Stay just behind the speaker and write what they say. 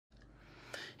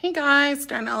Hey guys,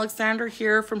 Danna Alexander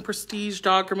here from Prestige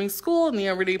Dog Grooming School and the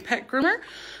Everyday Pet Groomer.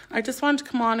 I just wanted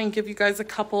to come on and give you guys a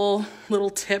couple little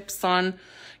tips on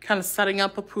kind of setting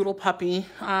up a poodle puppy.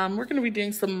 We're going to be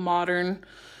doing some modern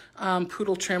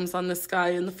poodle trims on this guy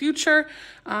in the future.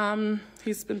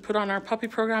 He's been put on our puppy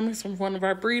program. He's from one of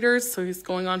our breeders, so he's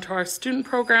going on to our student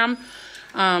program.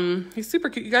 He's super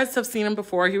cute. You guys have seen him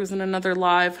before. He was in another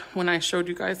live when I showed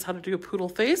you guys how to do a poodle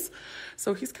face.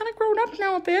 So he's kind of grown up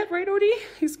now a bit, right, Odie?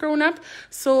 He's grown up.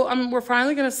 So we're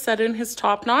finally going to set in his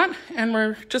top knot, and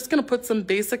we're just going to put some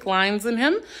basic lines in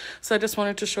him. So I just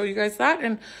wanted to show you guys that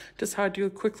and just how I do a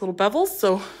quick little bevel.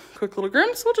 So quick little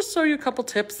groom. So we'll just show you a couple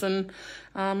tips, and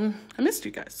I missed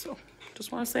you guys, so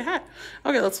just want to say hi.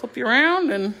 Okay, let's flip you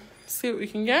around and see what we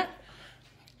can get.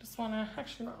 Just want to,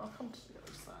 actually, no, I'll come to the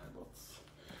other side.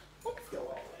 Let's go all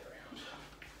the way around.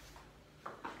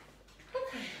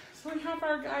 Okay, so we have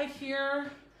our guy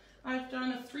here. I've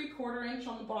done a 3/4 inch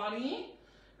on the body.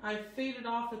 I've faded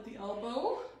off at the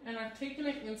elbow, and I've taken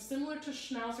it in similar to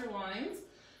Schnauzer lines.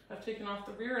 I've taken off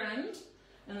the rear end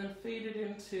and then faded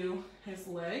into his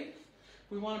leg.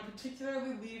 We want to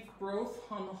particularly leave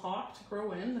growth on the hock to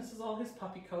grow in. This is all his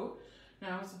puppy coat.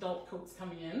 Now his adult coat's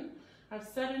coming in. I've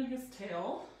set in his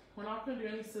tail. We're not going to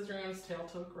do any scissoring on his tail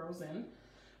till it grows in.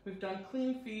 We've done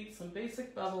clean feet, some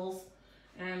basic bevels,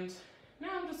 and now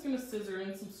I'm just going to scissor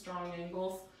in some strong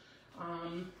angles.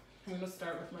 I'm going to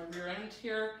start with my rear end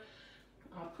here.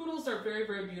 Poodles are very,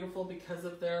 very beautiful because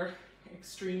of their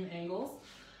extreme angles.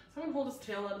 So I'm going to hold his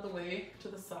tail out of the way to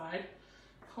the side,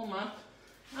 comb up.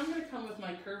 I'm going to come with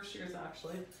my curved shears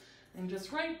actually and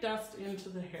just right dust into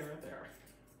the hair there.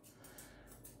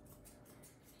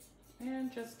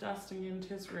 And just dusting into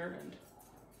his rear end.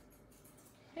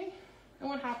 Okay, and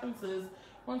what happens is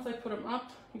once I put him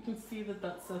up, you can see that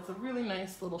that sets a really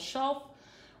nice little shelf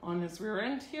on his rear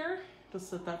end here,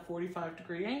 just at that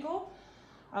 45-degree angle.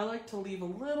 I like to leave a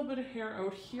little bit of hair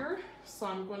out here, so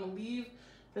I'm going to leave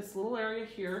this little area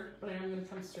here, but I am going to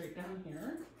come straight down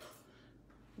here.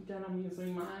 Again, I'm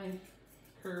using my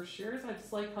curved shears. I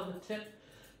just like how the tip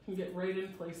can get right in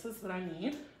places that I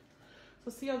need.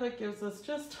 So see how that gives us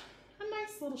just a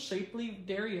nice little shapely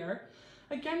derriere.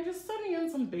 Again, just setting in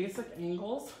some basic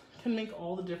angles can make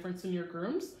all the difference in your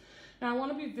grooms. Now I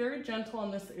want to be very gentle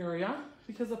on this area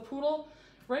because a poodle,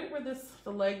 right where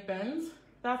the leg bends,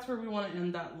 that's where we want to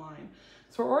end that line.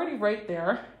 So we're already right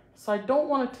there. So I don't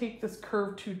want to take this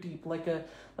curve too deep like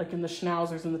in the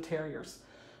Schnauzers and the Terriers.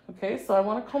 Okay, so I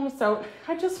want to comb this out.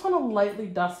 I just want to lightly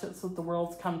dust it so that the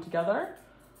worlds come together.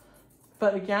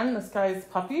 But again, this guy's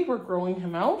puppy, we're growing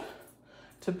him out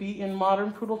to be in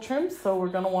modern poodle trims, so we're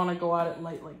going to want to go at it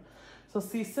lightly. So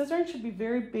see, scissoring should be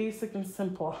very basic and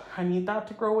simple. I need that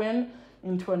to grow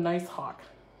into a nice hock.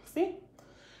 See?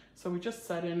 So we just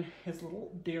set in his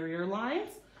little derriere lines.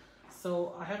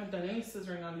 So I haven't done any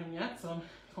scissoring on him yet, so I'm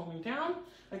combing down.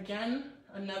 Again,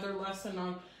 another lesson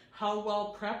on how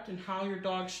well prepped and how your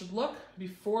dog should look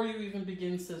before you even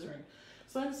begin scissoring.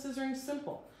 So I'm scissoring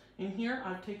simple. In here,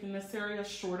 I've taken this area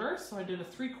shorter, so I did a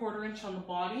 3/4 inch on the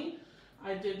body.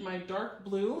 I did my dark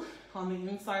blue on the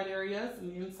inside areas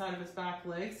and the inside of his back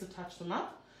legs to touch them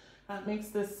up. That makes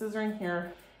this scissoring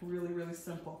here really, really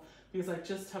simple because I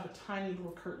just have a tiny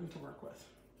little curtain to work with,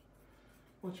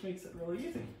 which makes it really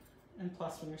easy. And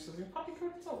plus, when you're scissoring puppy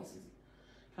coat, it's always easy.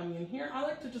 Coming in here, I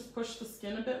like to just push the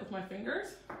skin a bit with my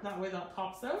fingers. That way that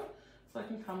pops out, so I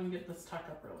can come and get this tuck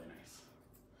up really nice.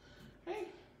 Okay,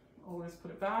 always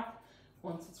put it back.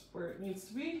 Once it's where it needs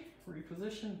to be,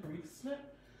 reposition, re-snip.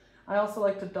 I also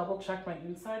like to double check my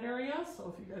inside area.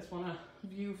 So if you guys want to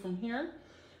view from here,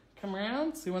 come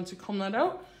around. See, once you comb that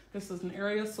out, this is an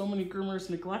area so many groomers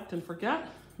neglect and forget.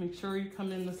 Make sure you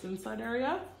come in this inside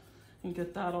area and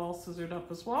get that all scissored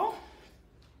up as well.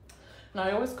 And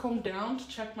I always comb down to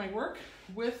check my work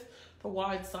with the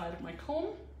wide side of my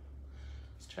comb.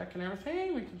 Just checking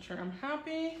everything, making sure I'm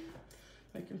happy,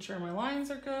 making sure my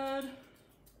lines are good.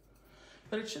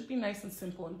 But it should be nice and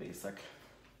simple and basic.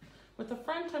 With the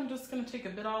front, I'm just going to take a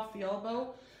bit off the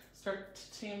elbow, start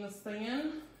to tame this thing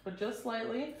in, but just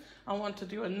lightly. I want to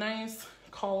do a nice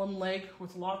column leg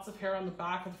with lots of hair on the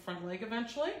back of the front leg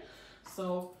eventually.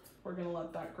 So we're going to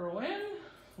let that grow in.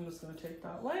 I'm just going to take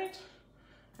that light,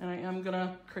 and I am going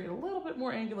to create a little bit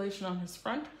more angulation on his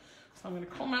front. So I'm going to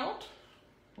comb out,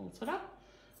 hold it up,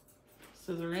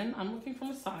 scissor in. I'm looking from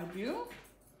a side view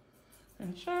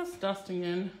and just dusting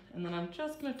in, and then I'm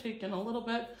just going to take in a little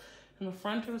bit in the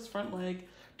front of his front leg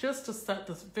just to set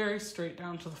this very straight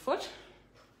down to the foot.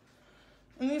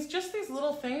 And these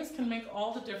little things can make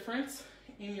all the difference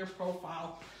in your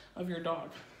profile of your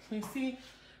dog. So you see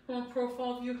from a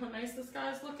profile view how nice this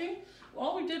guy's looking.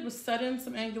 all we did was set in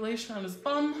some angulation on his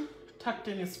bum, tucked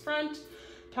in his front,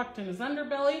 tucked in his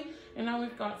underbelly, and now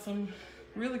we've got some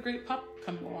really great pup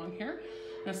coming along here.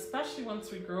 And especially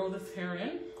once we grow this hair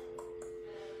in,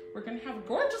 we're gonna have a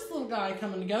gorgeous little guy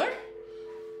coming together.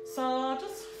 So I'll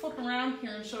just flip around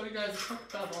here and show you guys a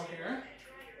quick bevel here.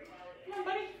 Come on,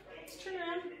 buddy, let's turn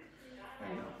around.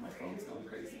 I know, my phone's going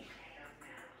crazy.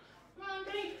 Come on,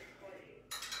 buddy.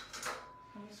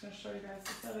 I'm just gonna show you guys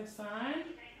this other side.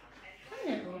 Come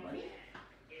here, little buddy.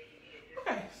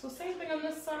 Okay, so same thing on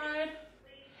this side.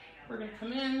 We're gonna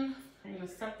come in, I'm gonna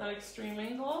set that extreme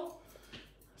angle,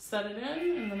 set it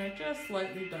in, and then I just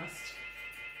lightly dust.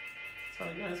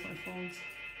 Sorry guys,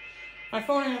 my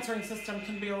phone answering system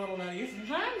can be a little nutty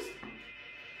sometimes.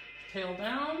 Tail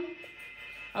down.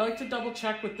 I like to double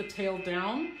check with the tail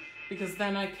down because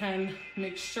then I can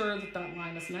make sure that that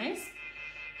line is nice.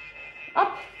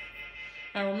 Up.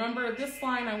 Now remember, this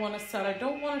line I want to set, I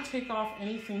don't want to take off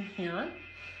anything here,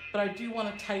 but I do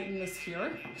want to tighten this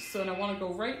here. So I want to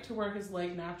go right to where his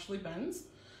leg naturally bends.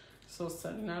 So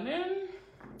setting that in.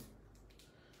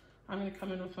 I'm going to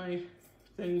come in with my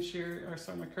thin shear, or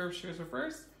sorry, my curved shears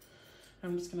reversed.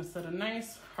 I'm just going to set a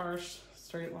nice, harsh,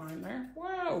 straight line there.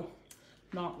 Wow!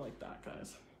 Not like that,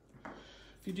 guys.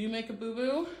 If you do make a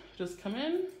boo-boo, just come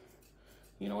in.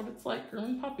 You know what it's like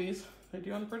grooming puppies. They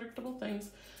do unpredictable things.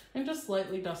 And just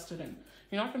slightly dust it in.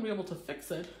 You're not going to be able to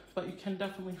fix it, but you can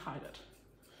definitely hide it.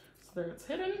 So there it's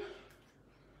hidden.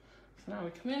 So now we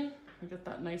come in, we get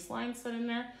that nice line set in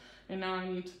there, and now I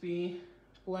need to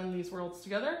blend these worlds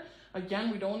together.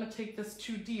 Again, we don't want to take this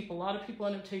too deep. A lot of people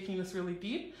end up taking this really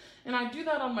deep, and I do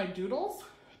that on my doodles,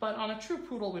 but on a true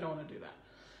poodle, we don't want to do that.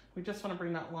 We just want to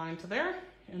bring that line to there,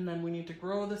 and then we need to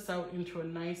grow this out into a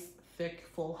nice, thick,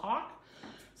 full hawk.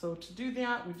 So to do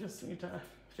that, we just need to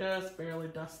just barely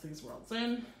dust these worlds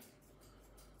in.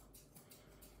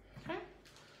 Okay.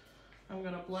 I'm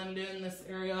gonna blend in this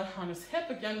area on his hip.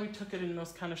 Again, we took it in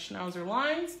those kind of schnauzer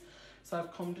lines. So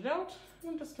I've combed it out,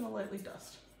 and I'm just gonna lightly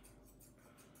dust.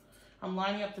 I'm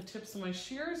lining up the tips of my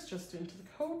shears just into the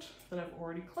coat that I've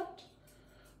already clipped,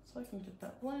 so I can get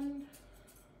that blend.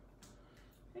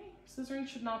 Okay, scissoring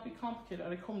should not be complicated.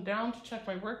 I comb down to check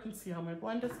my work and see how my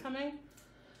blend is coming.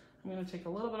 I'm gonna take a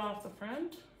little bit off the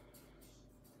front.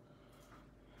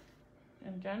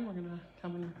 And again, we're gonna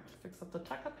come and fix up the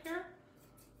tuck up here.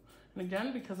 And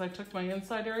again, because I took my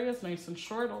inside areas nice and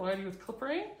short already with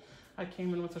clippering, I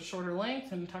came in with a shorter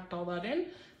length and tucked all that in.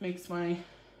 Makes my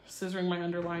scissoring my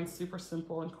underline super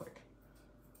simple and quick.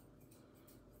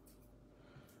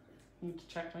 Need to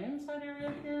check my inside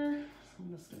area here. So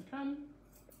I'm just gonna come,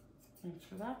 make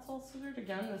sure that's all scissored.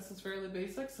 Again, this is fairly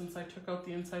basic since I took out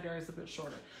the inside areas a bit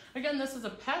shorter. Again, this is a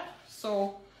pet,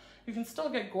 so you can still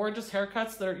get gorgeous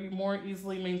haircuts that are more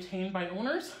easily maintained by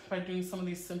owners by doing some of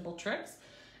these simple tricks.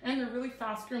 And they're really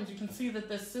fast grooms. You can see that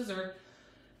this scissor,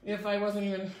 if I wasn't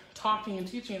even talking and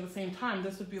teaching at the same time,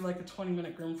 this would be like a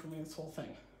 20-minute groom for me, this whole thing.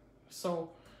 So,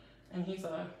 and he's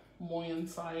a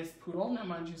Moyen-sized poodle. Now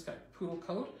mind you, he's got poodle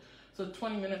coat. So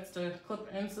 20 minutes to clip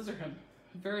and scissor him.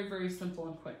 Very, very simple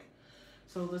and quick.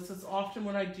 So this is often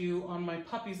what I do on my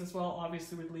puppies as well.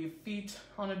 Obviously we'd leave feet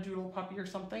on a doodle puppy or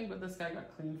something, but this guy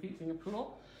got clean feet being a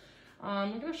poodle.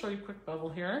 I'm gonna show you a quick bevel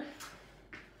here.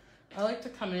 I like to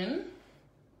come in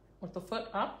with the foot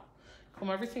up, comb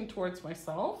everything towards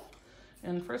myself.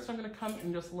 And first I'm gonna come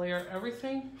and just layer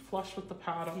everything flush with the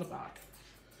pad on the back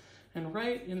and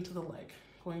right into the leg,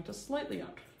 going to slightly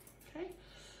up, okay?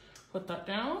 Put that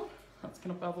down, that's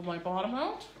gonna bevel my bottom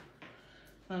out.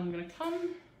 Then I'm gonna come,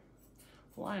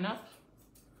 line up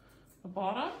the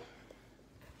bottom.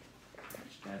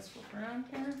 Guys, flip around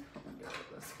here. I'm gonna get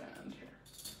this band here.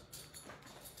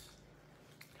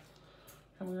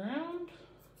 Come around.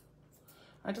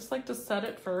 I just like to set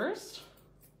it first,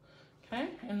 okay?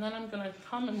 And then I'm gonna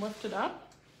come and lift it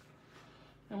up.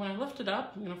 And when I lift it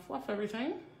up, I'm gonna fluff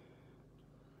everything.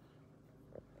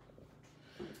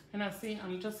 And now see,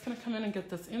 I'm just gonna come in and get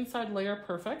this inside layer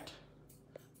perfect,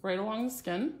 right along the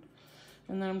skin.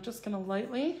 And then I'm just gonna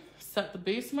lightly set the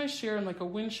base of my shear in like a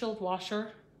windshield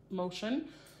washer motion.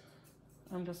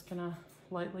 I'm just gonna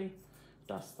lightly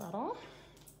dust that off.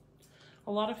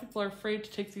 A lot of people are afraid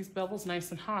to take these bevels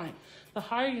nice and high. The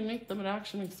higher you make them, it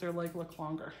actually makes their leg look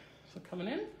longer. So coming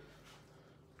in,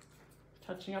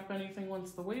 touching up anything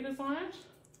once the weight is on it.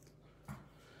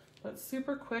 But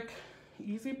super quick,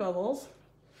 easy bevels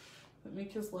that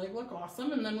make his leg look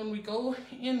awesome. And then when we go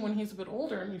in, when he's a bit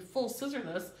older and we full scissor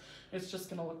this, it's just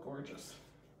gonna look gorgeous.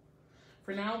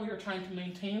 For now, we are trying to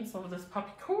maintain some of this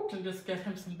puppy coat and just get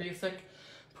him some basic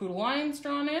poodle lines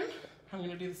drawn in. I'm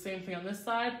gonna do the same thing on this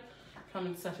side. Come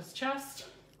and set his chest,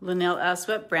 Linnell asks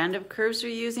what brand of curves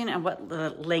you're using and what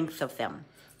the length of them.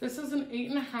 This is an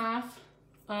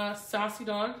 8.5 Sassy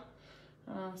Dog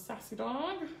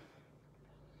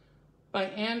by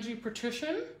Angie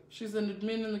Patrician. She's an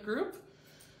admin in the group.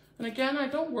 And again, I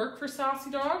don't work for Sassy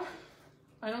Dog.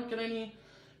 I don't get any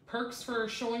perks for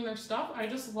showing their stuff. I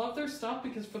just love their stuff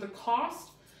because for the cost,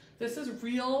 this is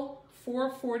real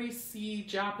 440C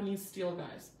Japanese steel,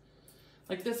 guys.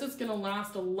 Like, this is gonna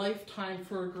last a lifetime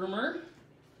for a groomer.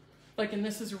 Like, and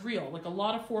this is real. Like, a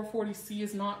lot of 440C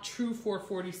is not true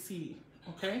 440C,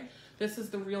 okay? This is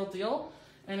the real deal,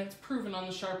 and it's proven on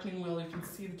the sharpening wheel. You can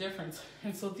see the difference.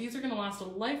 And so these are gonna last a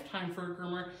lifetime for a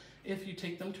groomer if you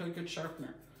take them to a good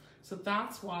sharpener. So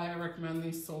that's why I recommend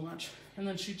these so much. And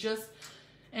then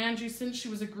Angie, since she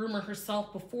was a groomer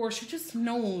herself before, she just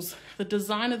knows the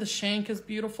design of the shank is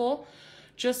beautiful.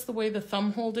 Just the way the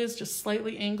thumb hold is, just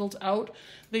slightly angled out.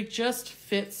 They just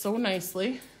fit so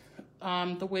nicely.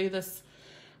 The way this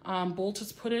bolt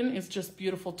is put in is just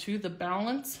beautiful too. The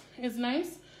balance is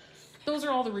nice. Those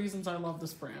are all the reasons I love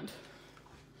this brand.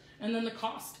 And then the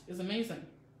cost is amazing,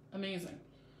 amazing.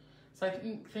 So I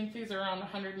think these are around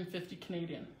 150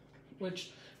 Canadian,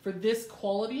 which for this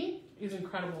quality is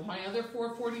incredible. My other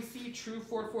 440C, true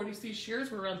 440C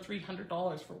shears were around $300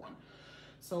 for one.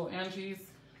 So Angie's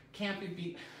can't be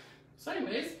beat. So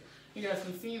anyways, you guys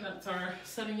can see that's our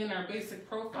setting in our basic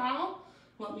profile.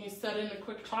 Let me set in a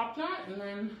quick top knot, and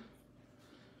then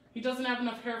he doesn't have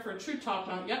enough hair for a true top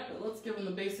knot yet, but let's give him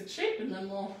the basic shape and then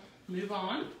we'll move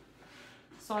on.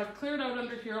 So I've cleared out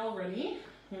under here already.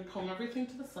 I'm gonna comb everything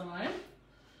to the side.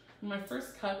 And my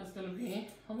first cut is gonna be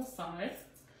on the side.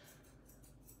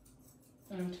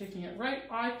 And I'm taking it right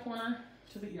eye corner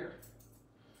to the ear.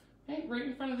 Okay, right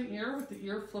in front of the ear with the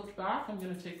ear flipped back, I'm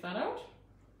gonna take that out.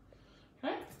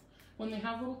 Okay, when they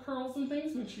have little curls and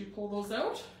things, make sure you pull those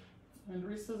out and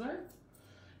re-scissor.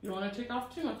 You don't wanna take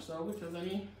off too much though, because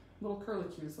any little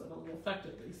curlicues, that'll affect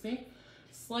it. But you see,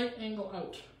 slight angle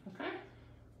out, okay?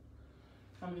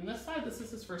 Coming this side, this is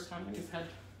his first time when he's had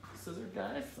scissored,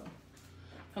 guys. So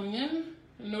coming in,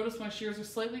 and notice my shears are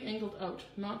slightly angled out,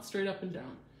 not straight up and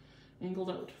down.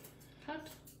 Angled out, cut.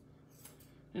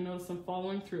 And notice I'm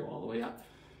following through all the way up.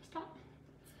 Stop.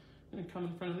 And come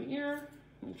in front of the ear,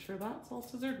 make sure that's all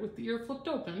scissored with the ear flipped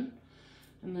open.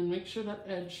 And then make sure that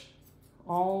edge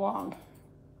all along,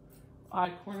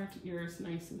 eye corner to ear is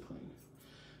nice and clean.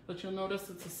 But you'll notice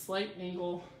it's a slight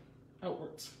angle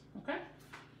outwards, okay?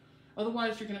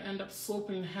 Otherwise, you're gonna end up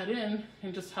sloping the head in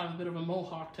and just have a bit of a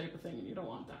mohawk type of thing, and you don't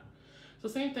want that. So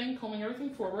same thing, combing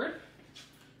everything forward,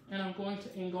 and I'm going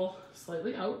to angle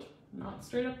slightly out, not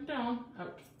straight up and down,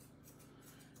 out.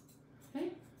 Okay,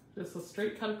 just a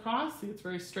straight cut across, see it's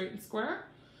very straight and square.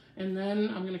 And then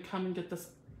I'm gonna come and get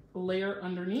this layer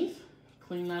underneath,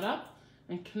 clean that up,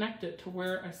 and connect it to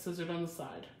where I scissored on the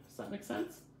side. Does that make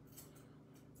sense?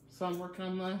 So I'm working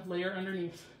on the layer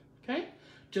underneath, okay?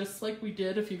 Just like we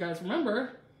did, if you guys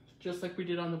remember, just like we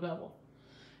did on the bevel.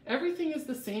 Everything is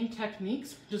the same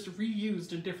techniques, just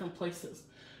reused in different places.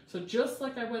 So just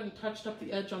like I went and touched up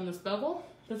the edge on this bevel,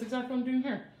 that's exactly what I'm doing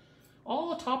here.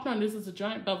 All a top knot is a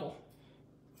giant bevel.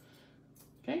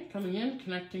 Okay, coming in,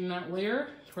 connecting that layer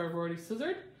to where I've already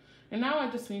scissored. And now I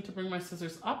just need to bring my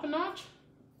scissors up a notch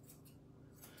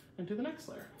and do the next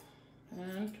layer.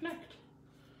 And connect.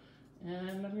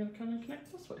 And I'm gonna come and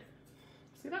connect this way.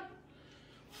 See that?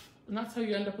 And that's how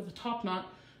you end up with a top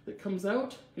knot that comes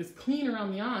out, is clean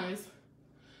around the eyes,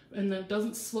 and then it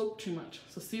doesn't slope too much.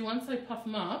 So see, once I puff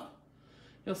him up,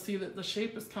 you'll see that the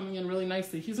shape is coming in really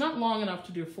nicely. He's not long enough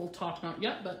to do a full top knot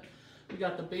yet, but we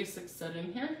got the basics set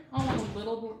in here. I want a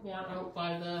little bit more out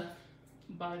by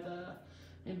the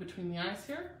in between the eyes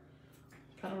here.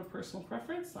 Kind of a personal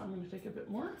preference, so I'm gonna take a bit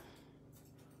more.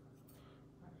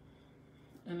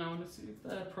 And now I'm gonna see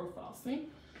the profile, see?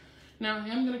 Now I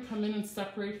am gonna come in and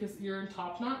separate his ear and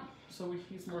top knot, so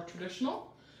he's more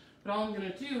traditional. But all I'm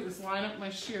gonna do is line up my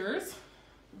shears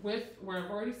with where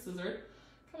I've already scissored.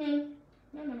 Come in,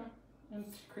 no, and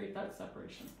create that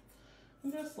separation. I'm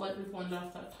gonna slightly blend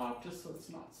off that top just so it's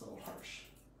not so harsh.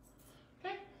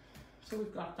 Okay, so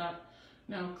we've got that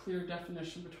now clear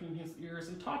definition between his ears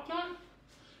and top knot.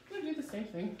 I'm gonna do the same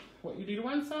thing. What you do to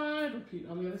one side, repeat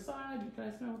on the other side. You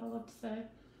guys know what I love to say.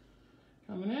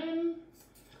 Coming in,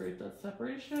 create that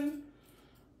separation.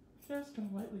 Just gonna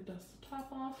lightly dust the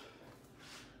top off.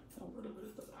 A little bit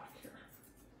at the back here.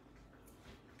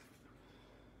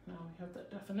 Now we have that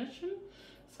definition,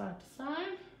 side to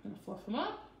side. I'm gonna fluff them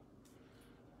up.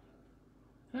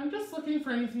 And I'm just looking for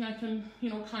anything I can,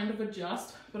 kind of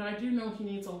adjust, but I do know he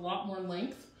needs a lot more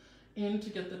length in to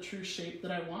get the true shape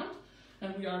that I want.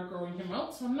 and we are growing him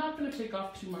out. So I'm not going to take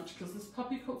off too much because this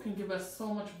puppy coat can give us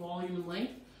so much volume and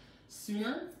length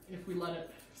sooner if we let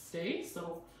it stay.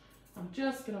 So I'm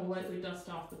just going to lightly dust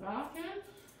off the back end.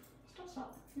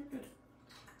 Stop. You're good.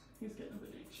 He's getting a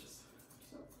bit anxious.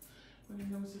 So when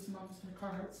he knows his mom's in the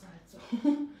car outside. So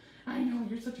I know,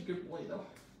 you're such a good boy though.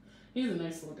 He's a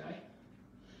nice little guy.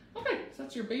 Okay, so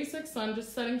that's your basics. So I'm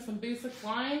just setting some basic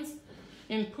lines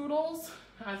in Poodles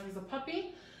as he's a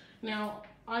puppy. Now,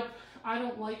 I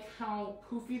don't like how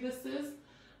poofy this is,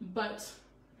 but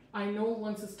I know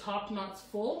once his top knot's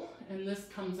full and this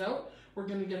comes out, we're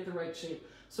gonna get the right shape.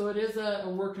 So it is a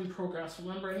work in progress.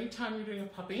 Remember, anytime you're doing a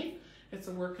puppy, it's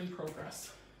a work in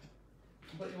progress.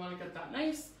 But you wanna get that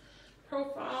nice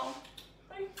profile.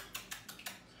 Right?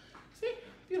 See,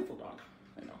 beautiful dog.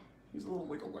 I know, he's a little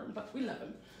wiggle worm, but we love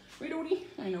him. Right, Odie?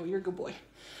 I know, you're a good boy.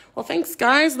 Well, thanks,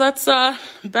 guys. That's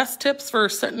best tips for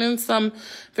setting in some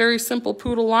very simple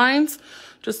poodle lines,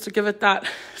 just to give it that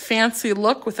fancy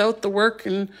look without the work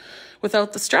and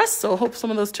without the stress. So I hope some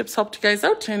of those tips helped you guys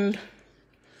out, and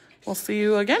we'll see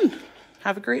you again.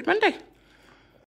 Have a great Monday.